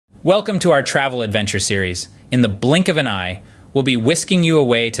Welcome to our travel adventure series. In the blink of an eye, we'll be whisking you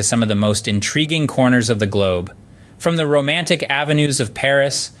away to some of the most intriguing corners of the globe. From the romantic avenues of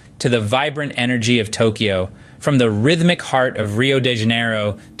Paris to the vibrant energy of Tokyo, from the rhythmic heart of Rio de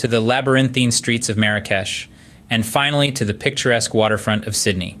Janeiro to the labyrinthine streets of Marrakesh, and finally to the picturesque waterfront of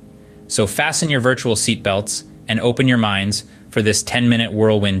Sydney. So fasten your virtual seatbelts and open your minds for this 10-minute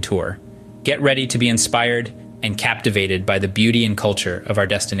whirlwind tour. Get ready to be inspired and captivated by the beauty and culture of our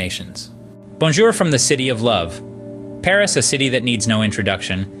destinations. Bonjour from the City of Love. Paris, a city that needs no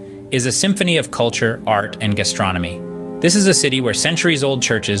introduction, is a symphony of culture, art, and gastronomy. This is a city where centuries-old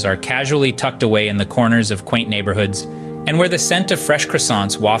churches are casually tucked away in the corners of quaint neighborhoods, and where the scent of fresh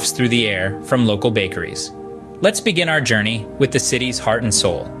croissants wafts through the air from local bakeries. Let's begin our journey with the city's heart and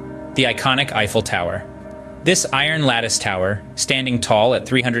soul, the iconic Eiffel Tower. This iron lattice tower, standing tall at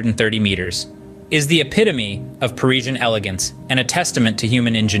 330 meters, is the epitome of Parisian elegance and a testament to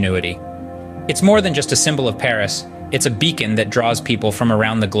human ingenuity. It's more than just a symbol of Paris, it's a beacon that draws people from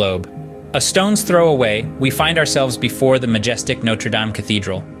around the globe. A stone's throw away, we find ourselves before the majestic Notre Dame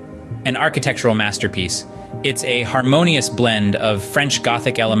Cathedral, an architectural masterpiece. It's a harmonious blend of French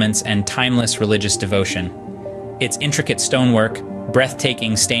Gothic elements and timeless religious devotion. Its intricate stonework,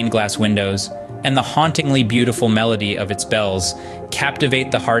 breathtaking stained glass windows, and the hauntingly beautiful melody of its bells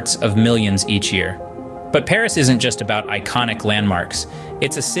captivate the hearts of millions each year. But Paris isn't just about iconic landmarks.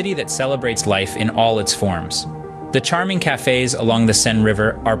 It's a city that celebrates life in all its forms. The charming cafes along the Seine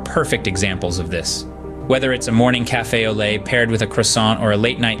River are perfect examples of this. Whether it's a morning café au lait paired with a croissant or a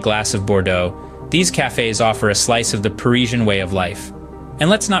late-night glass of Bordeaux, these cafes offer a slice of the Parisian way of life.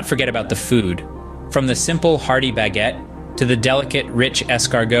 And let's not forget about the food. From the simple, hearty baguette to the delicate, rich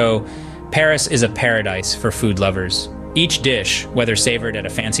escargot, Paris is a paradise for food lovers. Each dish, whether savored at a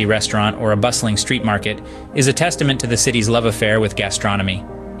fancy restaurant or a bustling street market, is a testament to the city's love affair with gastronomy.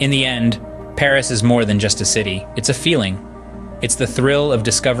 In the end, Paris is more than just a city, it's a feeling. It's the thrill of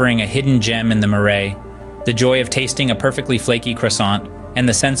discovering a hidden gem in the Marais, the joy of tasting a perfectly flaky croissant, and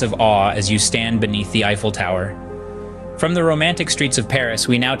the sense of awe as you stand beneath the Eiffel Tower. From the romantic streets of Paris,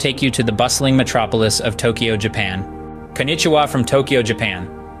 we now take you to the bustling metropolis of Tokyo, Japan. Konnichiwa from Tokyo,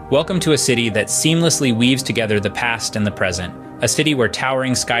 Japan. Welcome to a city that seamlessly weaves together the past and the present, a city where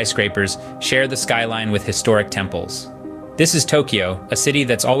towering skyscrapers share the skyline with historic temples. This is Tokyo, a city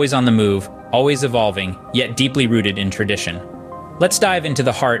that's always on the move, always evolving, yet deeply rooted in tradition. Let's dive into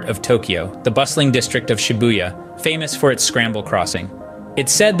the heart of Tokyo, the bustling district of Shibuya, famous for its scramble crossing.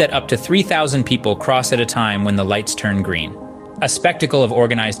 It's said that up to 3,000 people cross at a time when the lights turn green. A spectacle of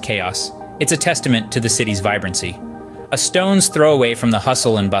organized chaos, it's a testament to the city's vibrancy. A stone's throw away from the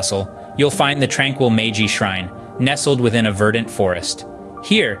hustle and bustle, you'll find the tranquil Meiji Shrine, nestled within a verdant forest.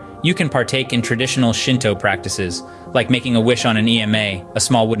 Here, you can partake in traditional Shinto practices, like making a wish on an EMA, a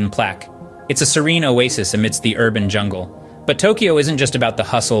small wooden plaque. It's a serene oasis amidst the urban jungle. But Tokyo isn't just about the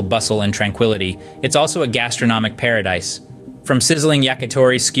hustle, bustle, and tranquility, it's also a gastronomic paradise. From sizzling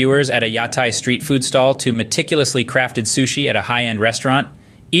yakitori skewers at a Yatai street food stall to meticulously crafted sushi at a high-end restaurant,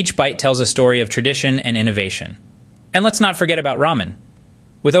 each bite tells a story of tradition and innovation. And let's not forget about ramen.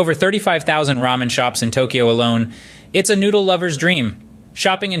 With over 35,000 ramen shops in Tokyo alone, it's a noodle lover's dream.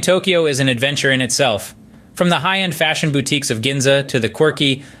 Shopping in Tokyo is an adventure in itself. From the high-end fashion boutiques of Ginza to the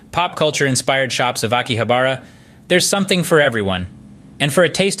quirky, pop culture-inspired shops of Akihabara, there's something for everyone. And for a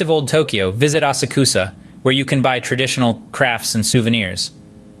taste of old Tokyo, visit Asakusa, where you can buy traditional crafts and souvenirs.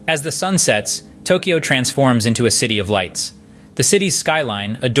 As the sun sets, Tokyo transforms into a city of lights. The city's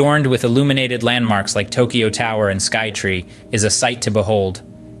skyline, adorned with illuminated landmarks like Tokyo Tower and Skytree, is a sight to behold.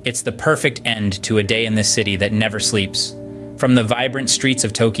 It's the perfect end to a day in this city that never sleeps. From the vibrant streets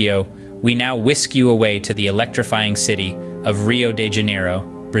of Tokyo, we now whisk you away to the electrifying city of Rio de Janeiro,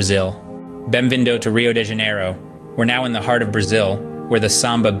 Brazil. Bem-vindo to Rio de Janeiro. We're now in the heart of Brazil, where the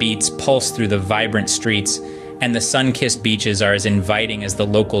samba beats pulse through the vibrant streets, and the sun-kissed beaches are as inviting as the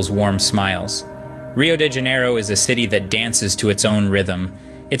locals' warm smiles. Rio de Janeiro is a city that dances to its own rhythm.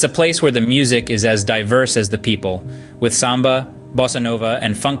 It's a place where the music is as diverse as the people, with samba, bossa nova,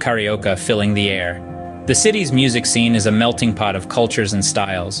 and funk carioca filling the air. The city's music scene is a melting pot of cultures and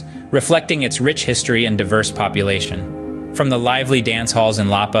styles, reflecting its rich history and diverse population. From the lively dance halls in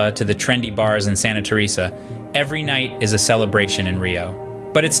Lapa to the trendy bars in Santa Teresa, every night is a celebration in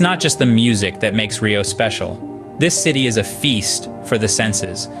Rio. But it's not just the music that makes Rio special. This city is a feast for the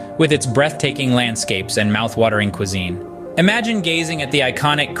senses, with its breathtaking landscapes and mouth-watering cuisine. Imagine gazing at the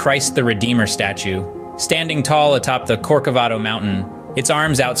iconic Christ the Redeemer statue, standing tall atop the Corcovado Mountain, its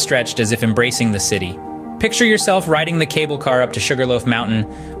arms outstretched as if embracing the city. Picture yourself riding the cable car up to Sugarloaf Mountain,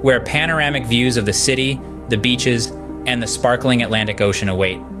 where panoramic views of the city, the beaches, and the sparkling Atlantic Ocean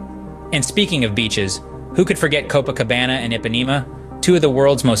await. And speaking of beaches, who could forget Copacabana and Ipanema, two of the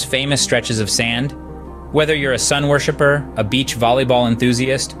world's most famous stretches of sand? Whether you're a sun worshiper, a beach volleyball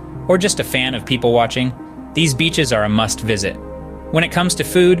enthusiast, or just a fan of people watching, these beaches are a must visit. When it comes to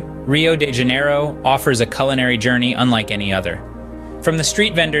food, Rio de Janeiro offers a culinary journey unlike any other. From the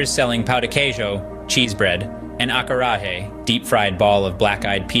street vendors selling pão de queijo, cheese bread, and acarajé, deep-fried ball of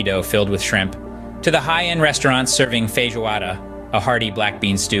black-eyed pedo filled with shrimp, to the high-end restaurants serving feijoada, a hearty black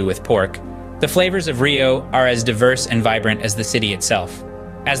bean stew with pork, the flavors of Rio are as diverse and vibrant as the city itself.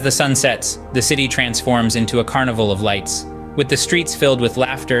 As the sun sets, the city transforms into a carnival of lights, with the streets filled with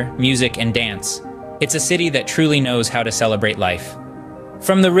laughter, music, and dance. It's a city that truly knows how to celebrate life.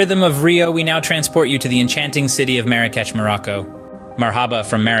 From the rhythm of Rio, we now transport you to the enchanting city of Marrakech, Morocco. Marhaba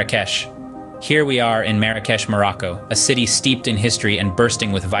from Marrakesh. Here we are in Marrakech, Morocco, a city steeped in history and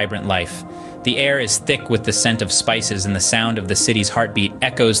bursting with vibrant life. The air is thick with the scent of spices, and the sound of the city's heartbeat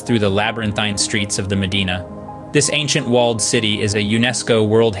echoes through the labyrinthine streets of the Medina. This ancient walled city is a UNESCO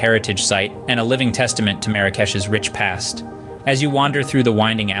World Heritage Site and a living testament to Marrakech's rich past. As you wander through the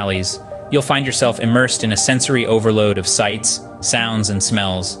winding alleys, you'll find yourself immersed in a sensory overload of sights, sounds, and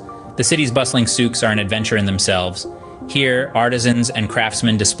smells. The city's bustling souks are an adventure in themselves. Here, artisans and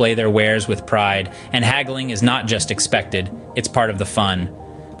craftsmen display their wares with pride, and haggling is not just expected, it's part of the fun.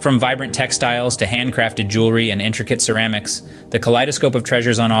 From vibrant textiles to handcrafted jewelry and intricate ceramics, the kaleidoscope of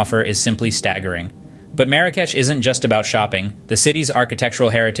treasures on offer is simply staggering. But Marrakech isn't just about shopping. The city's architectural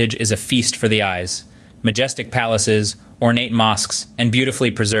heritage is a feast for the eyes. Majestic palaces, ornate mosques, and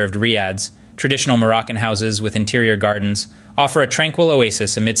beautifully preserved riads, traditional Moroccan houses with interior gardens, offer a tranquil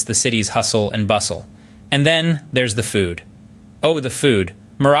oasis amidst the city's hustle and bustle. And then there's the food. Oh, the food.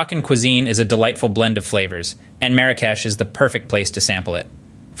 Moroccan cuisine is a delightful blend of flavors, and Marrakech is the perfect place to sample it.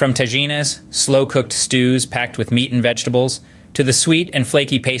 From tagines, slow-cooked stews packed with meat and vegetables, to the sweet and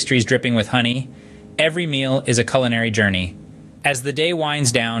flaky pastries dripping with honey, every meal is a culinary journey. As the day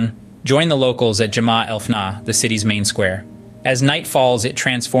winds down, join the locals at Jemaa el Fna, the city's main square. As night falls, it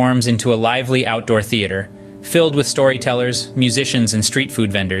transforms into a lively outdoor theater, filled with storytellers, musicians, and street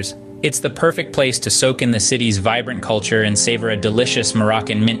food vendors. It's the perfect place to soak in the city's vibrant culture and savor a delicious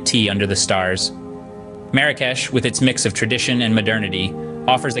Moroccan mint tea under the stars. Marrakech, with its mix of tradition and modernity,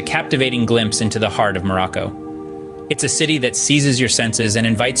 offers a captivating glimpse into the heart of Morocco. It's a city that seizes your senses and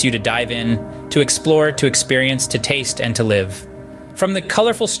invites you to dive in, to explore, to experience, to taste, and to live. From the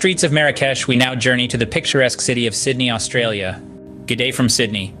colorful streets of Marrakech, we now journey to the picturesque city of Sydney, Australia. G'day from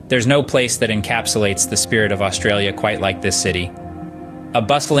Sydney. There's no place that encapsulates the spirit of Australia quite like this city. A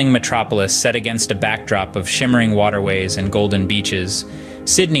bustling metropolis set against a backdrop of shimmering waterways and golden beaches,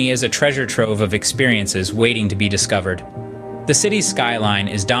 Sydney is a treasure trove of experiences waiting to be discovered. The city's skyline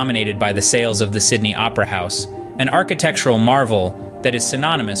is dominated by the sails of the Sydney Opera House, an architectural marvel that is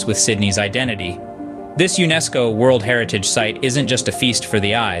synonymous with Sydney's identity. This UNESCO World Heritage Site isn't just a feast for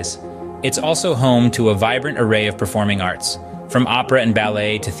the eyes. It's also home to a vibrant array of performing arts, from opera and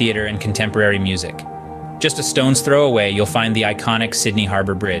ballet to theater and contemporary music. Just a stone's throw away, you'll find the iconic Sydney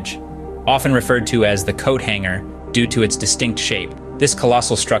Harbour Bridge. Often referred to as the coat hanger due to its distinct shape, this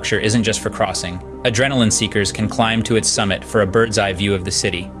colossal structure isn't just for crossing. Adrenaline seekers can climb to its summit for a bird's-eye view of the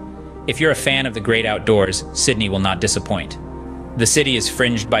city. If you're a fan of the great outdoors, Sydney will not disappoint. The city is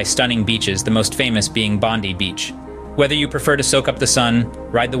fringed by stunning beaches, the most famous being Bondi Beach. Whether you prefer to soak up the sun,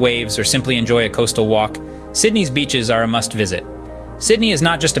 ride the waves, or simply enjoy a coastal walk, Sydney's beaches are a must-visit. Sydney is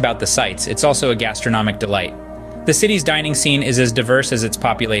not just about the sights, it's also a gastronomic delight. The city's dining scene is as diverse as its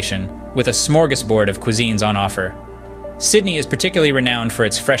population, with a smorgasbord of cuisines on offer. Sydney is particularly renowned for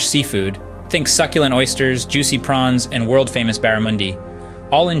its fresh seafood. Think succulent oysters, juicy prawns, and world-famous barramundi,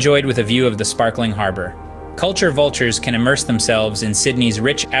 all enjoyed with a view of the sparkling harbour. Culture vultures can immerse themselves in Sydney's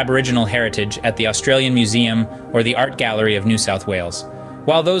rich Aboriginal heritage at the Australian Museum or the Art Gallery of New South Wales,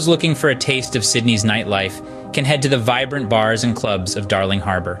 while those looking for a taste of Sydney's nightlife can head to the vibrant bars and clubs of Darling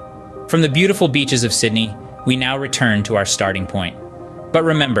Harbour. From the beautiful beaches of Sydney, we now return to our starting point. But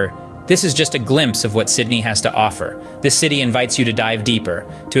remember, this is just a glimpse of what Sydney has to offer. This city invites you to dive deeper,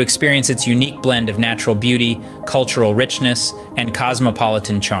 to experience its unique blend of natural beauty, cultural richness, and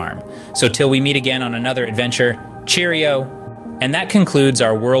cosmopolitan charm. So till we meet again on another adventure, cheerio! And that concludes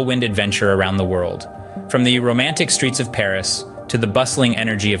our whirlwind adventure around the world. From the romantic streets of Paris, to the bustling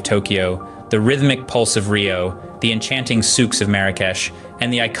energy of Tokyo, the rhythmic pulse of Rio, the enchanting souks of Marrakech,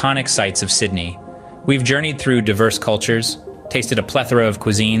 and the iconic sights of Sydney. We've journeyed through diverse cultures, tasted a plethora of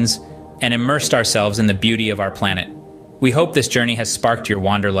cuisines, and immersed ourselves in the beauty of our planet. We hope this journey has sparked your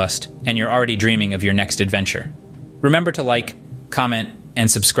wanderlust, and you're already dreaming of your next adventure. Remember to like, comment, and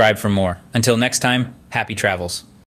subscribe for more. Until next time, happy travels.